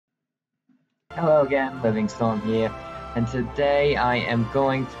Hello again, Livingstorm here, and today I am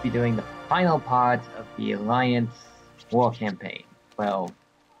going to be doing the final part of the Alliance war campaign. Well,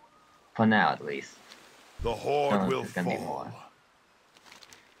 for now at least. The Horde will there's gonna be fall. more.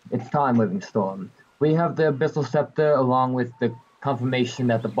 It's time, Livingstorm. We have the Abyssal Scepter along with the confirmation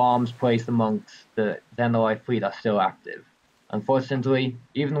that the bombs placed amongst the Zandalar fleet are still active. Unfortunately,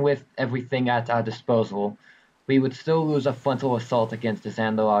 even with everything at our disposal, we would still lose a frontal assault against the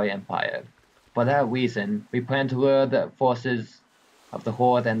Zandalar Empire. For that reason, we plan to lure the forces of the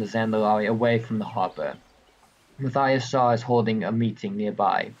Horde and the Zandalar away from the harbor. Matthias Shaw is holding a meeting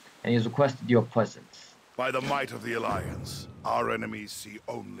nearby, and he has requested your presence. By the might of the Alliance, our enemies see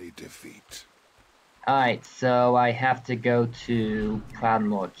only defeat. Alright, so I have to go to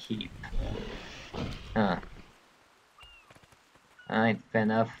Proudmoor Keep. Alright, fair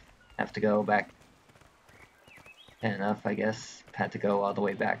enough. Have to go back. Fair enough, I guess. Had to go all the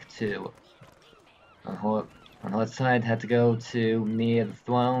way back to... On Horde side, had to go to near the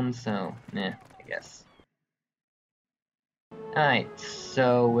throne, so, I guess. Alright,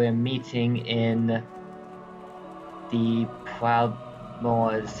 so we're meeting in the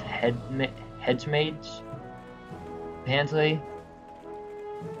Proudmoor's Hedge Mage, apparently.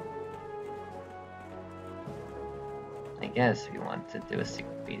 I guess if you want to do a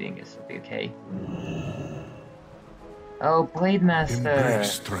secret meeting, this will be okay. Oh, Blade Master!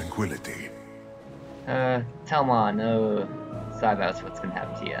 Embrace tranquility. Telmon, sorry about what's gonna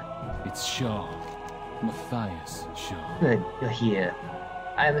happen to you. It's Shaw. Matthias Shaw. Good, you're here.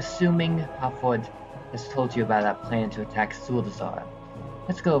 I'm assuming Horde has told you about our plan to attack Zandalar.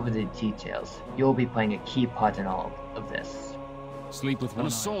 Let's go over the details. You'll be playing a key part in all of this. Sleep with one. An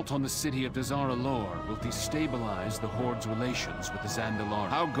assault on the city of Zandalar will destabilize the Horde's relations with the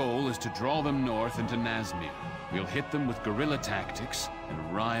Zandalar. Our goal is to draw them north into Nazmir. We'll hit them with guerrilla tactics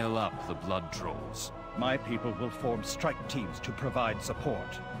and rile up the blood trolls. My people will form strike teams to provide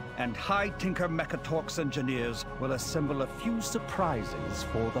support, and High Tinker Mechatorx engineers will assemble a few surprises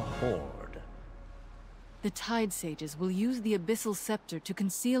for the Horde. The Tide Sages will use the Abyssal Scepter to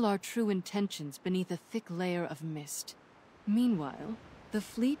conceal our true intentions beneath a thick layer of mist. Meanwhile, the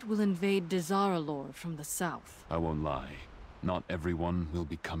fleet will invade Zandalar from the south. I won't lie. Not everyone will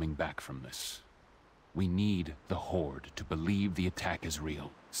be coming back from this. We need the Horde to believe the attack is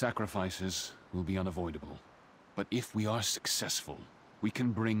real. Sacrifices will be unavoidable. But if we are successful, we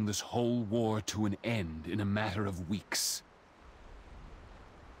can bring this whole war to an end in a matter of weeks.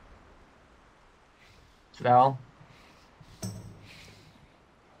 So,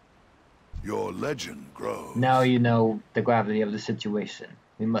 Your legend grows. now you know the gravity of the situation.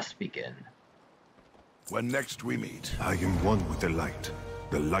 We must begin. When next we meet, I am one with the light.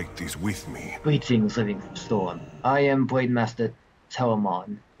 The light is with me. Greetings, Livingstorm. I am Blade Master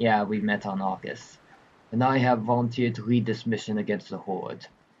Telemon. Yeah, we met on August. And I have volunteered to lead this mission against the Horde.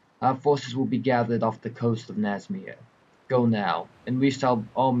 Our forces will be gathered off the coast of Nazmir. Go now, and we shall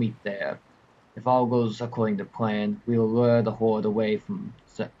all meet there. If all goes according to plan, we will lure the Horde away from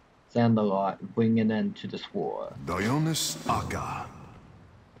Zandalar and bring an end to this war. Dionys Aga.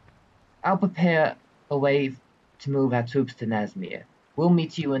 I'll prepare a way to move our troops to Nazmir. We'll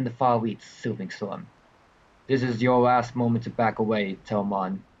meet you in the far east, Livingstorm. This is your last moment to back away,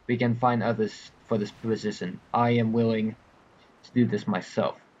 Telmon. We can find others for this position. I am willing to do this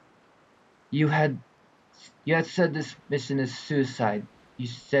myself. You had said this mission is suicide. You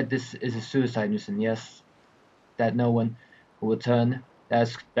said this is a suicide mission, yes? That no one will return?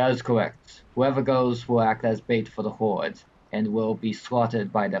 That is correct. Whoever goes will act as bait for the Horde, and will be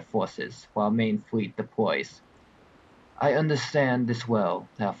slaughtered by their forces, while main fleet deploys. I understand this well,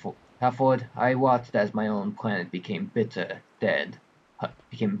 Horde. I watched as my own planet became bitter, dead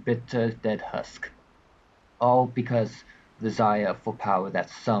husk. All because of the desire for power that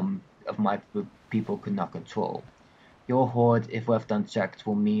some of my people could not control. Your Horde, if left unchecked,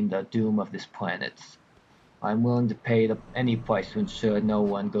 will mean the doom of this planet. I'm willing to pay any price to ensure no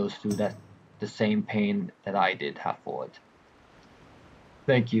one goes through the same pain that I did, Horde.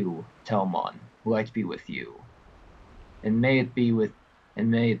 Thank you, Telmon. Light be with you. And may it be with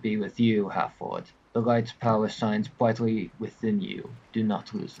you, Horde. The light's power shines brightly within you. Do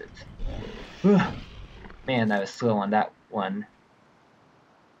not lose it. Man, I was slow on that one.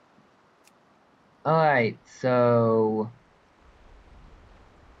 Alright, so...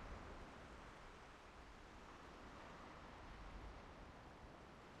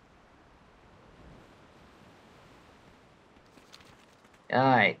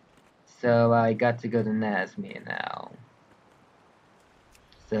 Alright, so I got to go to Nazmir now.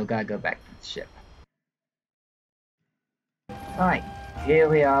 So gotta go back to the ship. Alright, here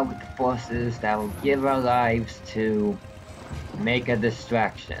we are with the forces that will give our lives to make a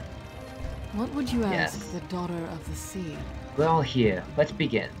distraction. What would you ask Yes. the daughter of the sea? We're all here. Let's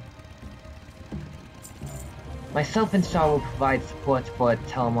begin. Myself and Shaw will provide support for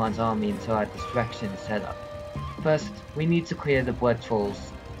Telemon's army until our distraction is set up. First, we need to clear the blood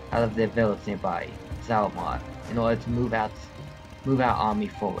trolls out of their village nearby, Zandalar, in order to move our army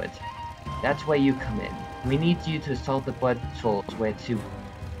forward. That's where you come in. We need you to assault the blood trolls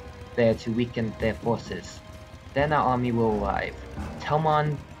there to weaken their forces. Then our army will arrive.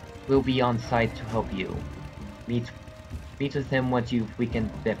 Telmon will be on site to help you. Meet with him once you've weakened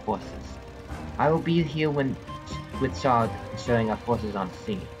their forces. I will be here with Shaw ensuring our forces on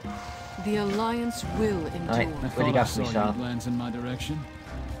scene. The Alliance will endure. Alright, what do you got for me, Shaw? Glance in my direction.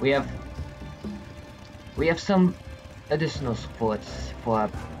 We have some additional supports for our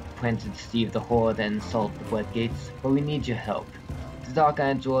plan to deceive the Horde and assault the floodgates, but we need your help. The Dark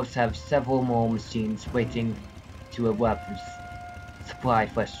Iron Dwarves have several more machines waiting to erupt and supply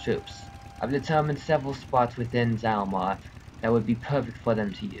fresh troops. I've determined several spots within Zandalar that would be perfect for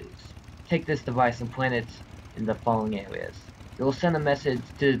them to use. Take this device and plant it in the following areas. It will send a message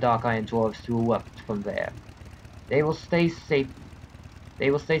to the Dark Iron Dwarves to erupt from there. They will stay safely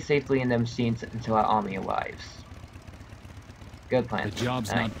in their machines until our army arrives. Good plan. The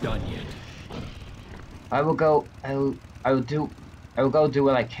job's not done yet. I will go do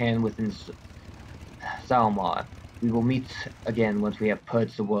what I can within Zandalar. We will meet again once we have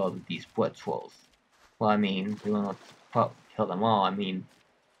purged the world of these blood trolls. Well, I mean, we will not kill them all. I mean,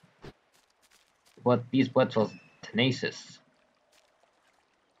 these blood trolls are tenacious.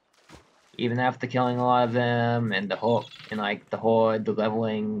 Even after killing a lot of them, and the Horde, the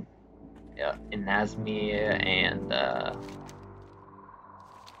leveling in Nazmir,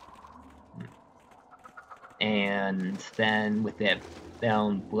 and then with their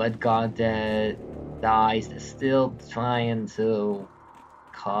own blood god that dies, they're still trying to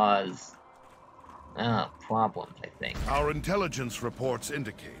cause problems, I think. Our intelligence reports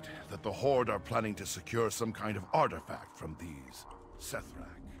indicate that the Horde are planning to secure some kind of artifact from these Sethrak.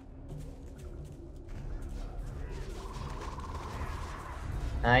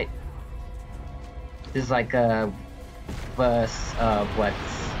 Alright. This is like a verse of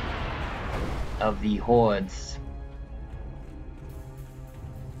the Hordes.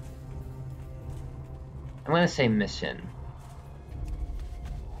 I'm gonna say mission.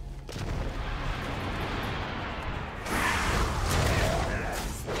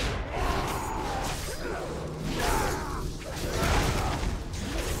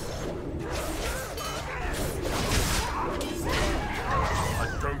 I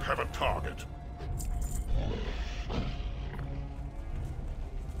don't have a target.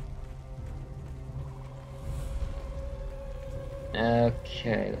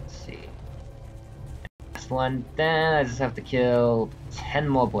 Okay, let's see. Last one, then I just have to kill 10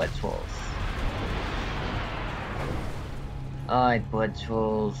 more blood trolls. Alright, blood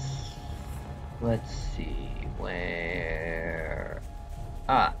trolls. Let's see, where...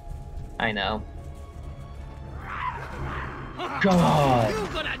 Ah, I know. God! You're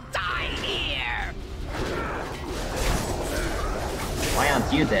gonna die here! Why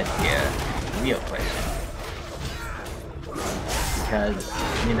aren't you dead here? Real question. Because,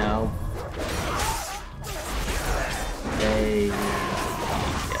 you know, they,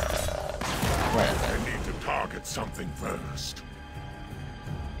 whatever. I need to target something first.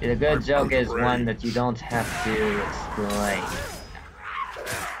 The good joke is one that you don't have to explain.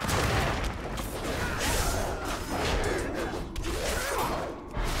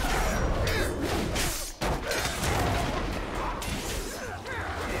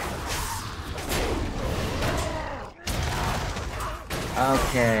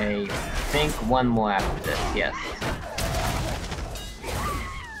 Okay, think one more after this, yes.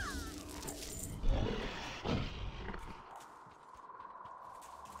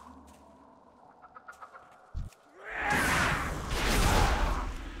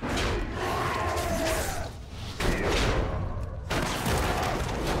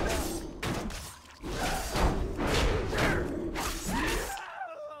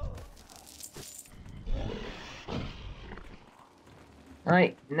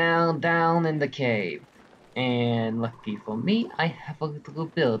 Alright, now down in the cave. And lucky for me, I have a little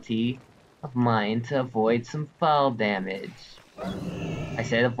ability of mine to avoid some fall damage. I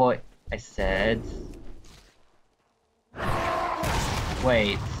said avoid. I said...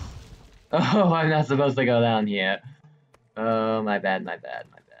 Wait. Oh, I'm not supposed to go down here. Oh, my bad, my bad,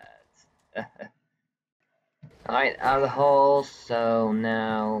 my bad. Alright, out of the hole, so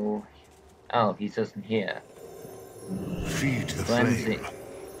now... Oh, he's just in here. Feed the Cleansing. flame.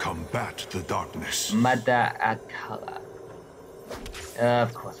 combat the darkness. Mada Akala.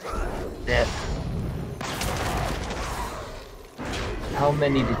 Of course I know this. How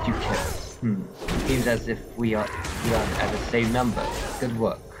many did you kill? Seems as if we are at the same number. Good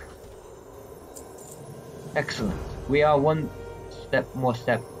work. Excellent. We are one step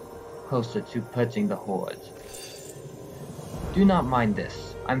closer to purging the Horde. Do not mind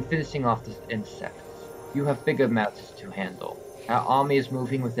this. I'm finishing off the insects. You have bigger matters to handle. Our army is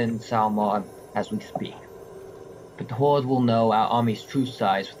moving within Salmar as we speak. But the Horde will know our army's true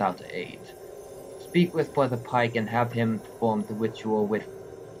size without aid. Speak with Brother Pike and have him perform the ritual with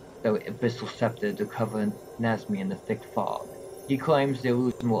the Abyssal Scepter to cover Nazmir in the thick fog. He claims the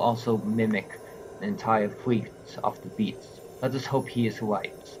illusion will also mimic the entire fleet off the beats. Let us hope he is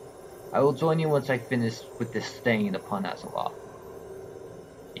right. I will join you once I finish with this stain upon Azeroth.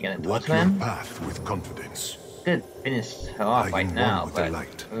 You gonna do Walk it, your man? path with confidence. Could finish her off I right am now, one with but... the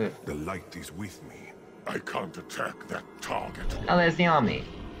light. The light is with me. I can't attack that target. Oh, there's the army.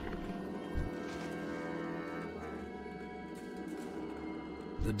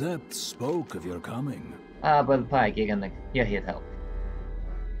 The depths spoke of your coming. Brother Pike, you're here to help.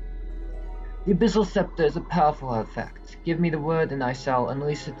 The Abyssal Scepter is a powerful artifact. Give me the word and I shall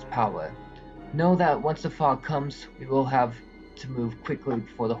unleash its power. Know that once the fog comes, we will have to move quickly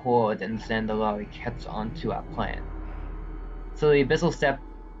before the Horde and Zandalar catch on to our plan. So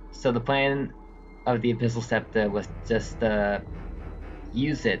the plan of the Abyssal Scepter was just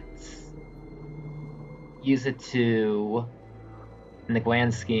use it to, in the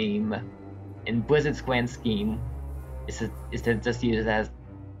grand scheme, in Blizzard's grand scheme, is to just use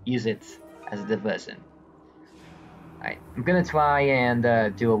it as a diversion. Alright, I'm gonna try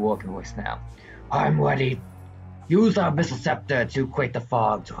and do a walking voice now. I'm ready. Use our Abyssal Scepter to create the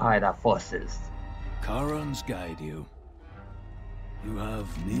fog to hide our forces. Karans guide you. You have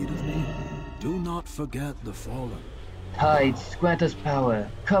need of me? Do not forget the fallen. Tides, grant us power.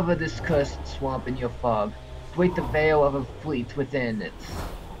 Cover this cursed swamp in your fog. Break the veil of a fleet within it.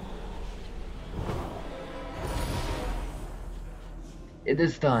 It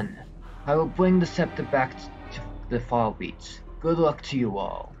is done. I will bring the scepter back to the Far Reach. Good luck to you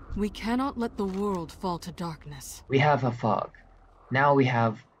all. We cannot let the world fall to darkness. We have a fog. Now we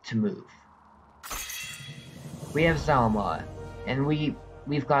have to move. We have Zalmar, and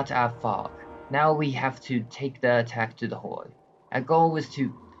we've got our fog. Now we have to take the attack to the Horde. Our goal is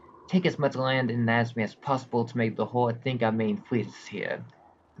to take as much land in Nazmir as possible to make the Horde think our main fleet is here.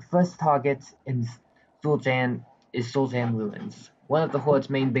 The first target is Zul'Jan Ruins, one of the Horde's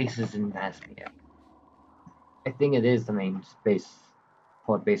main bases in Nazmir. I think it is the main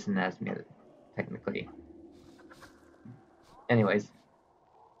Horde base in Nazmir, technically. Anyways,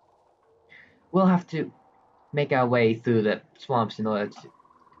 we'll have to make our way through the swamps in order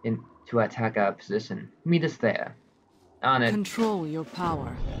to attack our position. Meet us there. On it. Control your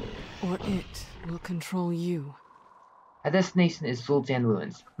power, or it will control you. Our destination is Zul'Jan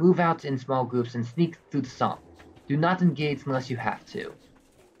Ruins. Move out in small groups and sneak through the swamp. Do not engage unless you have to.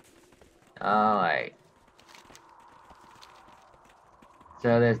 Alright.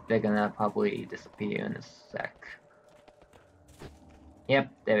 So they're gonna probably disappear in a sec.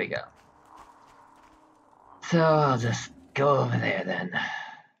 Yep, there we go. So I'll just go over there then.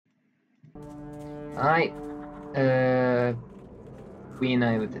 Alright.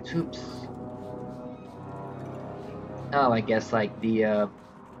 Reunite with the troops. Oh, I guess like the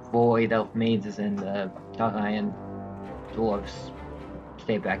Void Elf Mages and the Iron Dwarves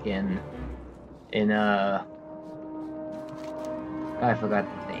stay back in I forgot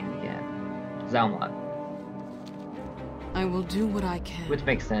the name again. Zalmar. I will do what I can. Which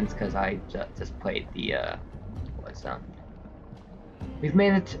makes sense because I just played the Warzone. We've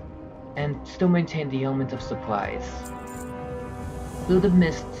made it and still maintain the element of supplies. Through the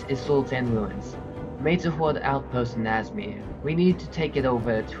mists is Zul'Jan Ruins, major Horde outpost in Nazmir. We need to take it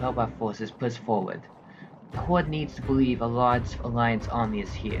over to help our forces push forward. The Horde needs to believe a large Alliance army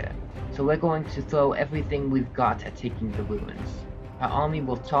is here, so we're going to throw everything we've got at taking the ruins. Our army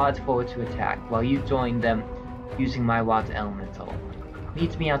will charge forward to attack, while you join them using my water elemental.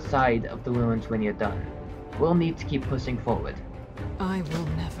 Meet me outside of the ruins when you're done. We'll need to keep pushing forward. I will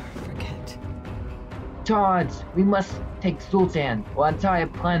never forget. Charge! We must take Zul'Jan, or our entire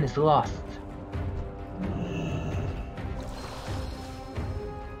plan is lost.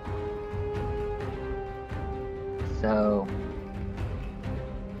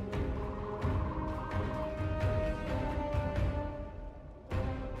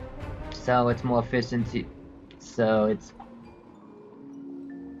 So it's more efficient to,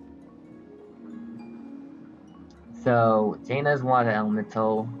 So Jaina's water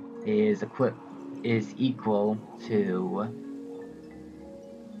elemental is equal to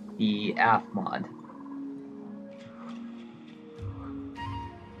the AF mod.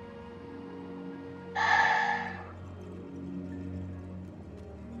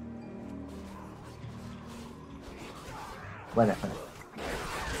 Whatever.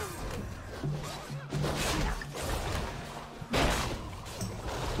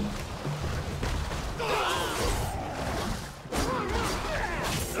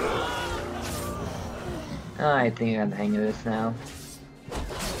 I think I got the hang of this now.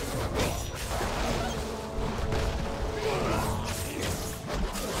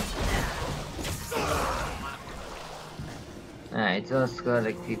 Alright, just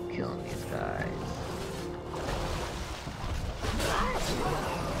gotta keep killing these guys.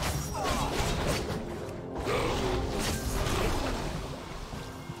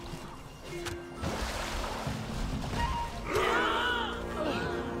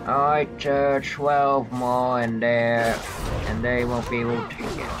 Alright, 12 more in there, and they won't be able to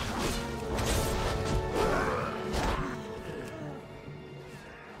get.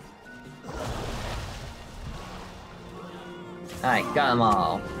 Alright, got them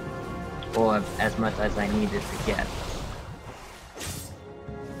all. Or as much as I needed to get.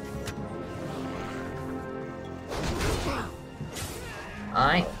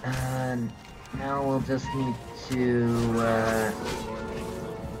 Alright, now we'll just need to,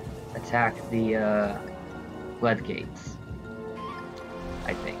 attack the, floodgates.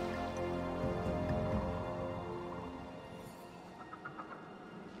 I think.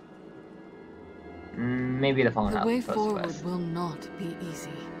 Maybe the phone. The way forward will not be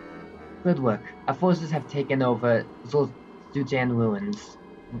easy. Good work. Our forces have taken over Zul'Jan ruins.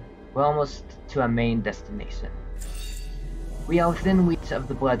 We're almost to our main destination. We are within reach of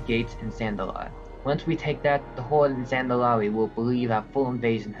the Blood Gate in Zandalar. Once we take that, the Horde in Zandalari will believe our full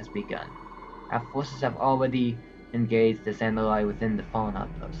invasion has begun. Our forces have already engaged the Zandalari within the Fallen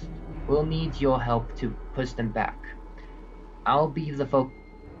Outpost. We'll need your help to push them back. I'll be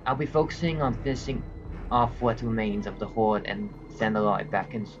focusing on finishing off what remains of the Horde and Zandalar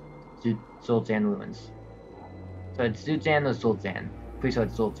back in Zul'Jan ruins. So it's Zul'Jan or Zul'Jan? Pretty sure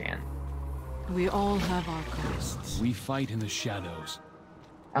it's Zul'Jan. We all have our costs. We fight in the shadows.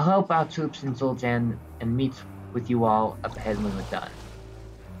 I'll help our troops in Zul'Jan and meet with you all up ahead when we're done.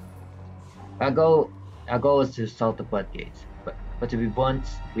 Our goal is to assault the Bloodgate, but to be blunt,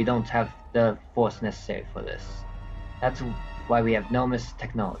 we don't have the force necessary for this. That's why we have Nomus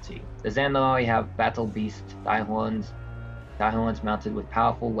technology. The Zandalari have battle beast Daihorns mounted with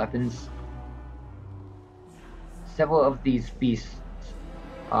powerful weapons. Several of these beasts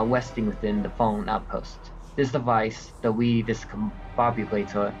are resting within the Fallen Outpost. This device, the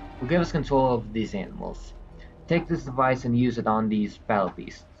discombobulator, will give us control of these animals. Take this device and use it on these battle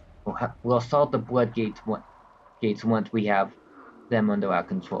beasts. We'll assault the Blood gates once we have them under our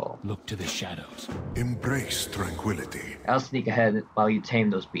control. Look to the shadows. Embrace tranquility. I'll sneak ahead while you tame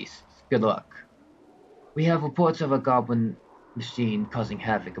those beasts. Good luck. We have reports of a goblin machine causing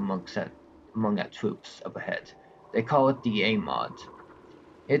havoc among our troops up ahead. They call it the A-Mod.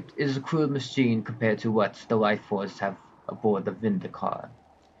 It is a crude machine compared to what the Life Force have aboard the Vindicar.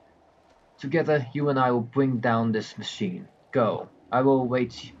 Together, you and I will bring down this machine. Go. I will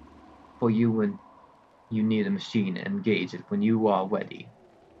wait for you when you need a machine and engage it when you are ready.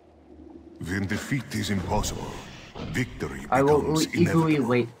 Then defeat is impossible. Victory I will becomes eagerly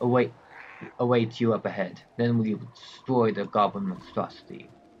inevitable. await you up ahead. Then we will destroy the goblin monstrosity.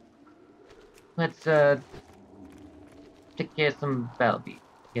 Let's take care of some battle beasts.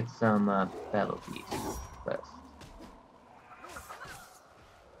 Get some battle beasts first.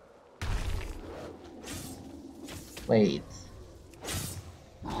 Wait.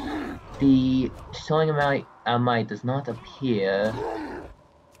 The showing our might does not appear.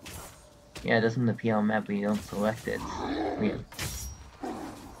 Yeah, it doesn't appear on the map when you don't select it. Weird.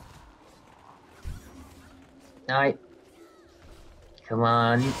 Alright. Come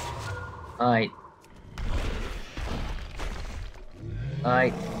on. Alright.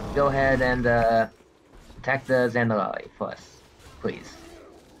 Alright, go ahead and attack the Zandalari first, please.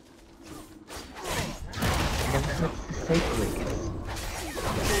 And what's to say, please?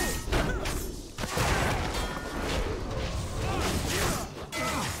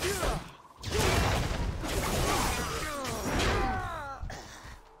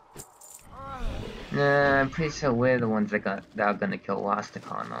 Nah, I'm pretty sure we're the ones that are gonna kill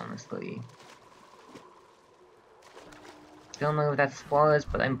Rastakhan, honestly. Don't know if that's spoilers,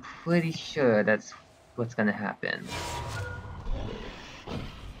 but I'm pretty sure that's what's gonna happen.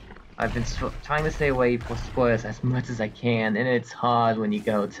 I've been trying to stay away from spoilers as much as I can, and it's hard when you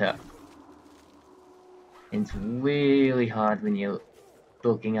go to... It's really hard when you're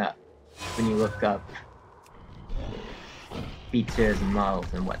looking up, when you look up features and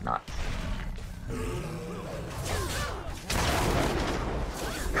models and whatnot.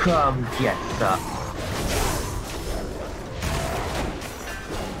 Come get some.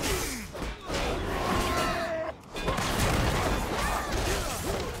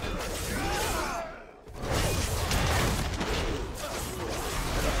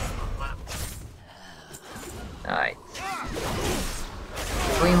 Alright.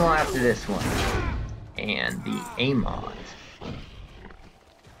 3 more after this one. And the Amon.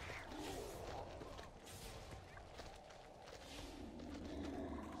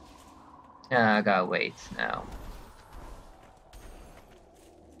 I gotta wait now.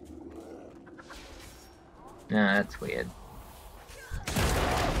 Nah, that's weird.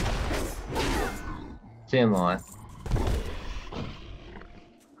 2 more.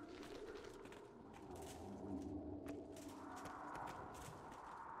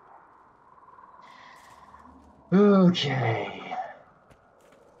 Okay.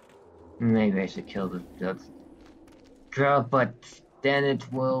 Maybe I should kill the girl, but then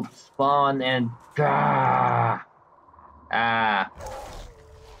it will spawn and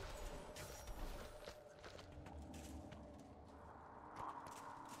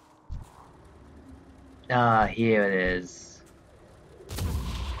here it is.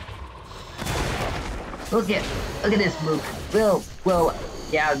 Look at this move. We'll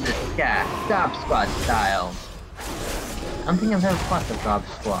get out of this guy. Gob Squad style. I don't think I've ever fought the Gob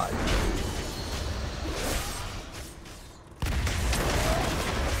Squad.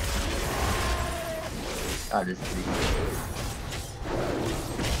 Oh, this is easy.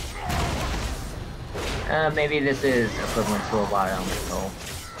 Maybe this is equivalent to a wild elemental.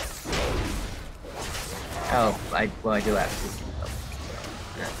 Oh, I do have to.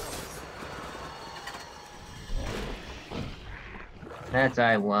 That's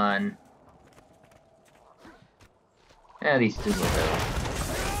I1. Yeah, these two will do.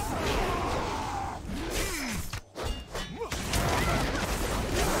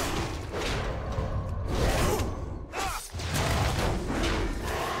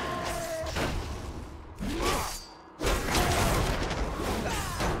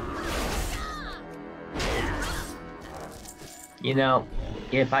 You know,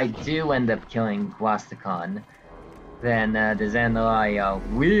 if I do end up killing Wasticon, then the Zandalar are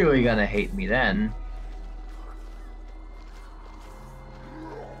really gonna hate me then.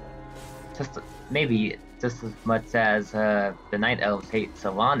 Maybe just as much as the Night Elves hate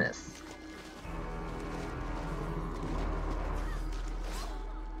Sylvanas.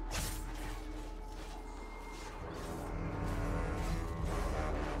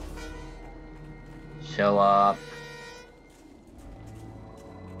 Show up.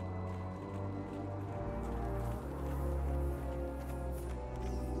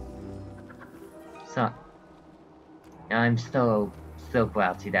 So, I'm still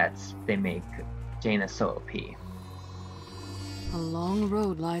grouchy that they make Jaina so OP. A long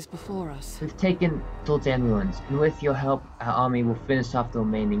road lies before us. We've taken Sultan Ruins, and with your help, our army will finish off the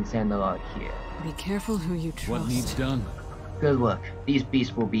remaining Zandalar here. Be careful who you trust. What needs done? Good luck. These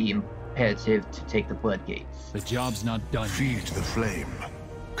beasts will be imperative to take the Blood Gates. The job's not done. Feed the flame.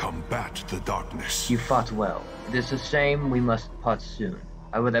 Combat the darkness. You fought well. It is a shame we must part soon.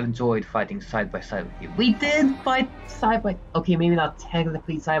 I would have enjoyed fighting side by side with you. We did fight side by... Okay, maybe not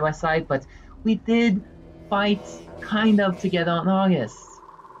technically side by side, but we did fight kind of together on August.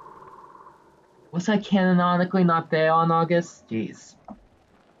 Was I canonically not there on August? Jeez.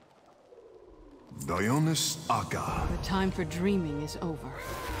 Dionys Aga. The time for dreaming is over.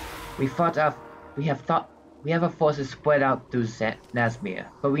 We have our forces spread out through Nazmir,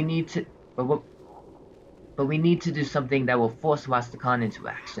 but we need to do something that will force Rastakhan into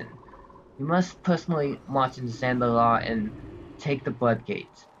action. We must personally march into Zandalar and take the Blood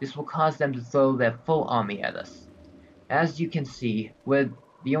Gates. This will cause them to throw their full army at us. As you can see, we're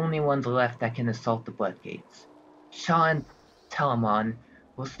the only ones left that can assault the Blood Gates. Shah and Telamon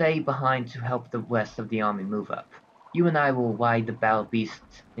will stay behind to help the rest of the army move up. You and I will ride the Battle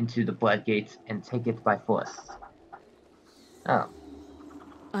Beast into the Blood Gates and take it by force. Oh.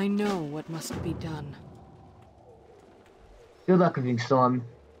 I know what must be done. Good luck with Storm.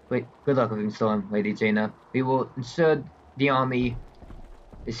 Good luck with Storm, Lady Jaina. We will ensure the army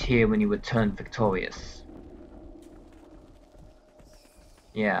is here when you return victorious.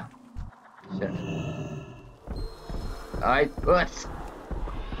 Yeah. Sure. Alright, let's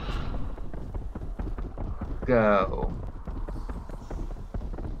go.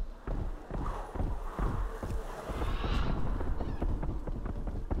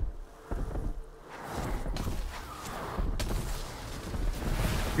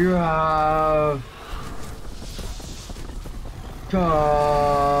 Yeah. Charge!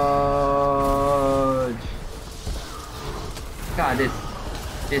 God,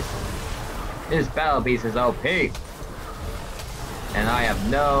 this battle piece is OP, and I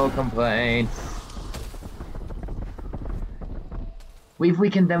have no complaints. We've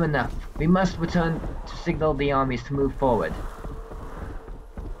weakened them enough. We must return to signal the armies to move forward.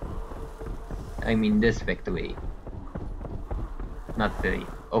 I mean this victory, not the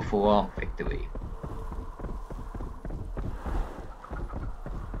overall victory.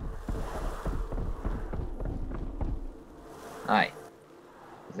 Aye.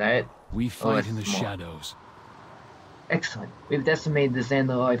 Is that it? We fight in the shadows. Excellent. We've decimated the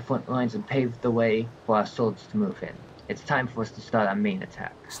Zandalar front lines and paved the way for our soldiers to move in. It's time for us to start our main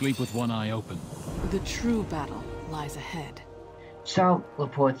attack. Sleep with one eye open. The true battle lies ahead. Shaw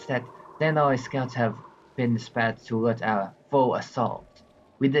reports that Zandalar scouts have been dispatched to alert our full assault.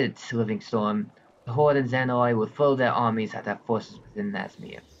 We did it, Living Storm. The Horde and Zandalar will throw their armies at our forces within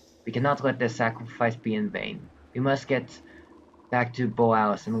Nazmir. We cannot let their sacrifice be in vain. We must get back to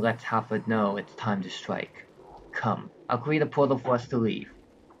Borealis and let Halford know it's time to strike. Come, I'll create a portal for us to leave,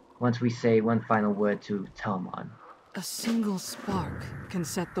 once we say one final word to Telmon. A single spark can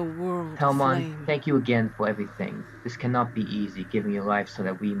set the world Telmon, aflame. thank you again for everything. This cannot be easy, giving your life so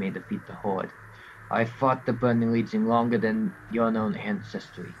that we may defeat the Horde. I fought the Burning Legion longer than your known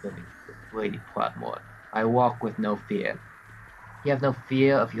ancestry, living with Lady Plotmore. I walk with no fear. You have no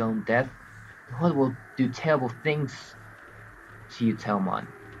fear of your own death? The Horde will do terrible things to you, Telmon.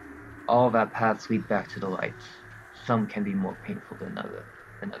 All of our paths lead back to the light. Some can be more painful than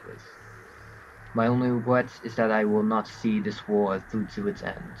others. My only regret is that I will not see this war through to its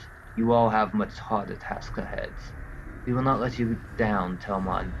end. You all have much harder tasks ahead. We will not let you down,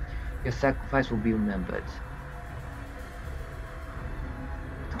 Telmon. Your sacrifice will be remembered.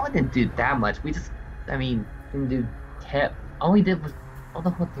 I didn't do that much. We just, didn't do all the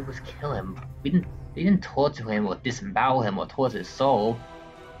Horde did was kill him. They didn't torture him or disembowel him or torture his soul.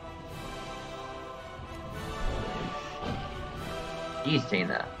 Jeez,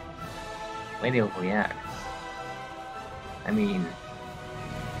 Jaina. Way to overreact.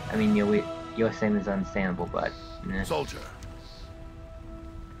 Your statement is understandable, but... Soldier.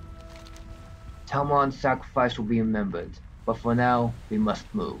 Telmon's sacrifice will be remembered, but for now, we must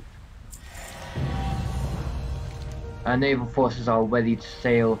move. Our naval forces are ready to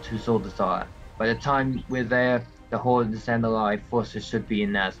sail to Zandalar. By the time we're there, the Horde and Zandalar forces should be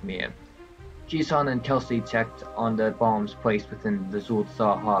in Nazmir. Jisun and Kelsey checked on the bombs placed within the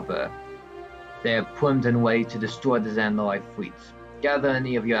Zandalar harbor. They are primed and ready to destroy the Zandalar fleets. Gather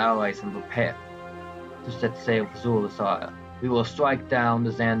any of your allies and prepare to set sail for Zandalar. We will strike down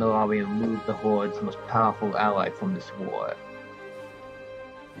the Zandalar and remove the Horde's most powerful ally from this war.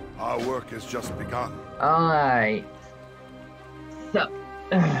 Our work has just begun. Alright. So,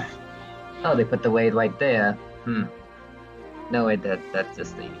 oh, they put the raid right there. No, wait, that's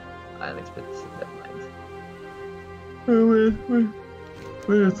just the unexpected stuff. Never mind.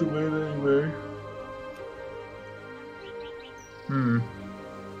 Where's the raid anyway?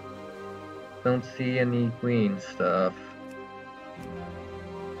 Don't see any green stuff.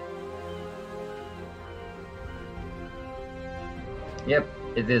 Yep,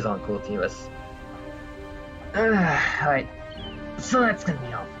 it is on Kul Tiras. Alright. So that's gonna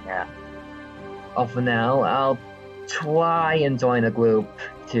be all for now. I'll try and join a group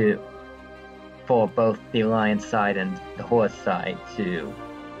for both the Alliance side and the Horde side to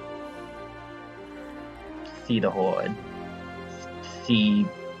see the Horde. To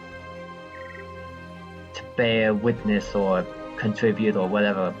bear witness or contribute or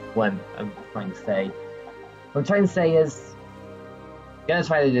whatever what I'm trying to say. What I'm trying to say is, I'm gonna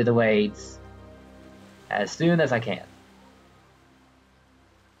try to do the raids as soon as I can.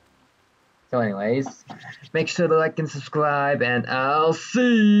 So anyways, make sure to like and subscribe, and I'll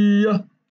see ya!